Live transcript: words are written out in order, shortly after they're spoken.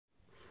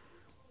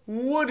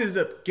What is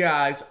up,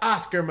 guys?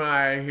 Oscar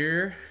Meyer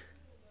here,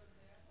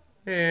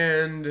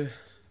 and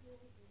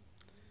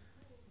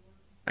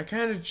I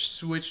kind of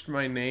switched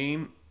my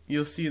name.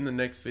 You'll see in the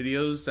next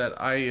videos that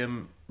I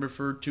am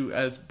referred to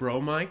as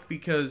Bro Mike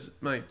because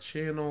my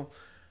channel,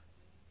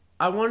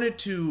 I wanted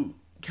to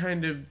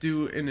kind of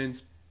do an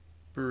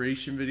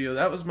inspiration video.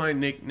 That was my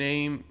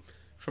nickname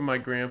from my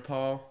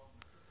grandpa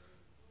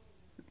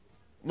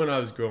when I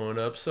was growing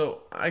up,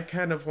 so I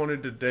kind of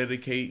wanted to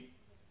dedicate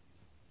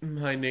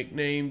my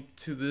nickname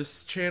to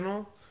this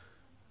channel.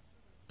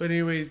 But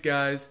anyways,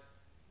 guys,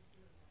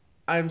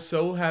 I'm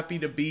so happy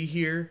to be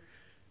here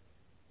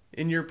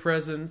in your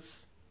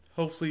presence,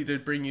 hopefully to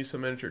bring you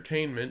some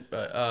entertainment.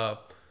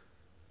 But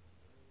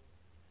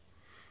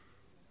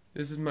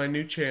this is my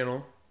new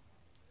channel.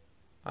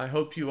 I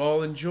hope you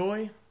all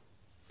enjoy.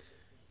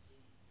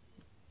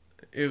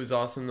 It was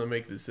awesome to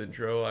make this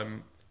intro,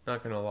 I'm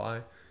not gonna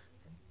lie,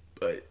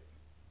 but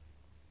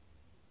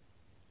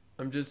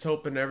I'm just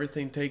hoping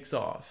everything takes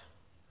off.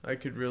 I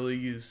could really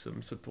use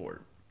some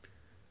support.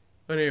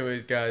 But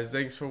anyways, guys,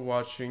 thanks for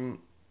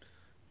watching,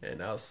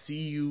 and I'll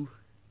see you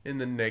in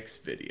the next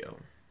video.